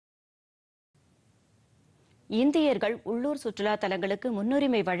இந்தியர்கள் உள்ளூர் சுற்றுலா தலங்களுக்கு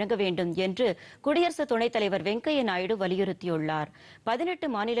முன்னுரிமை வழங்க வேண்டும் என்று குடியரசு துணைத் தலைவர் வெங்கையா நாயுடு வலியுறுத்தியுள்ளார். 18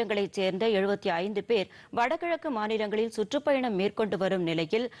 மாநிலங்களைச் சேர்ந்த 75 பேர் வடகிழக்கு மாநிலங்களில் சுற்றுப்பயணம் மேற்கொண்டு வரும்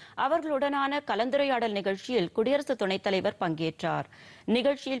நிலையில் அவர்களுடனான கலந்துரையாடல் நிகழ்ச்சியில் குடியரசு துணைத் தலைவர் பங்கேற்றார்.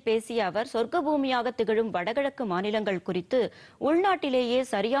 நிகழ்ச்சியில் பேசிய அவர், சொர்க்க பூமியாக திகழும் வடகிழக்கு மாநிலங்கள் குறித்து உள்நாட்டிலேயே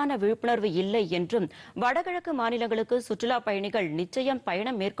சரியான விழிப்புணர்வு இல்லை என்றும், வடகிழக்கு மாநிலங்களுக்கு சுற்றுலா பயணிகள் நிச்சயம்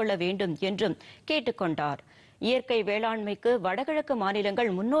பயணம் மேற்கொள்ள வேண்டும் என்றும் கேட்டுக் கொண்டார். இயற்கை வேளாண்மைக்கு வடகிழக்கு மாநிலங்கள்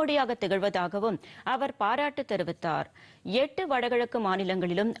முன்னோடியாக திகழ்வதாகவும் அவர் பாராட்டு தெரிவித்தார். 8 வடகிழக்கு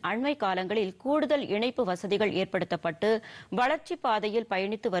மாநிலங்களிலும் அண்மை காலங்களில் கூடுதல் இணைப்பு வசதிகள் ஏற்படுத்தப்பட்டு வளர்ச்சி பாதையில்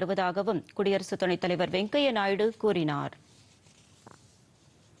பயணித்து வருவதாகவும் குடியரசு துணைத் தலைவர் வெங்கையா நாயுடு கூறினார்.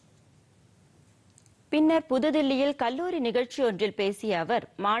 பின்னர் புதுதில்லியில் கல்லூரி நிகழ்ச்சி ஒன்றில் பேசிய அவர்,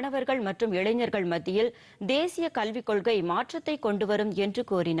 மாணவர்கள் மற்றும் இளைஞர்கள் மத்தியில் தேசிய கல்விக் கொள்கை மாற்றத்தை கொண்டுவரும் என்று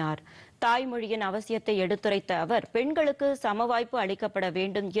கூறினார். தாய்மொழியின் அவசியத்தை எடுத்துரைத்த அவர், பெண்களுக்கு சமவாய்ப்பு அளிக்கப்பட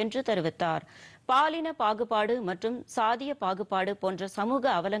வேண்டும் என்று தெரிவித்தார். பாலின பாகுபாடு மற்றும் சாதிய பாகுபாடு போன்ற சமூக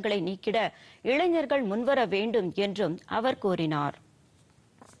அவலங்களை நீக்கிட இளைஞர்கள் முன்வர வேண்டும் என்றும் அவர் கூறினார்.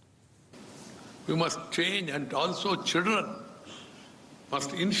 We must change, and also children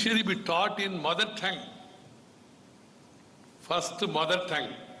must initially be taught in mother tongue. First mother tongue,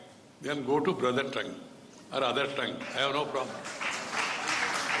 then go to brother tongue or other tongue. I have no problem.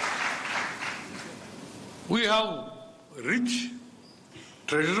 We have rich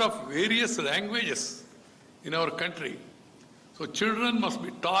treasure of various languages in our country. So children must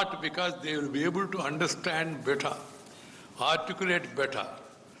be taught because they will be able to understand better, articulate better.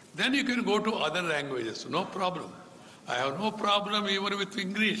 Then you can go to other languages, no problem. I have no problem even with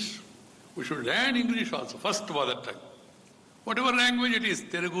English. We should learn English also, first mother tongue. Whatever language it is,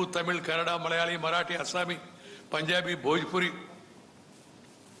 Telugu, Tamil, Kannada, Malayali, Marathi, Assami, Punjabi, Bhojpuri,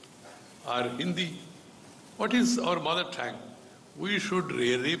 or Hindi. What is our mother tongue? We should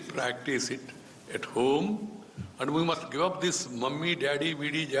really practice it at home, and we must give up this mummy, daddy,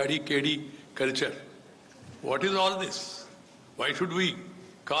 vidi, jadi, kedi culture. What is all this? Why should we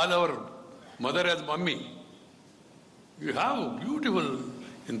call our mother as mummy? You have beautiful,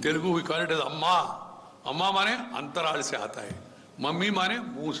 in Telugu we call it as Amma. Amma माने अंतराल से आता है, mummy माने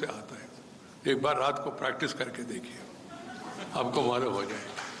मुंह से आता है. एक बार रात को प्रैक्टिस करके देखिए, आपको मालूम हो जाए.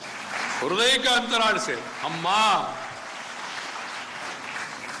 हृदय का अंतराल से अम्मा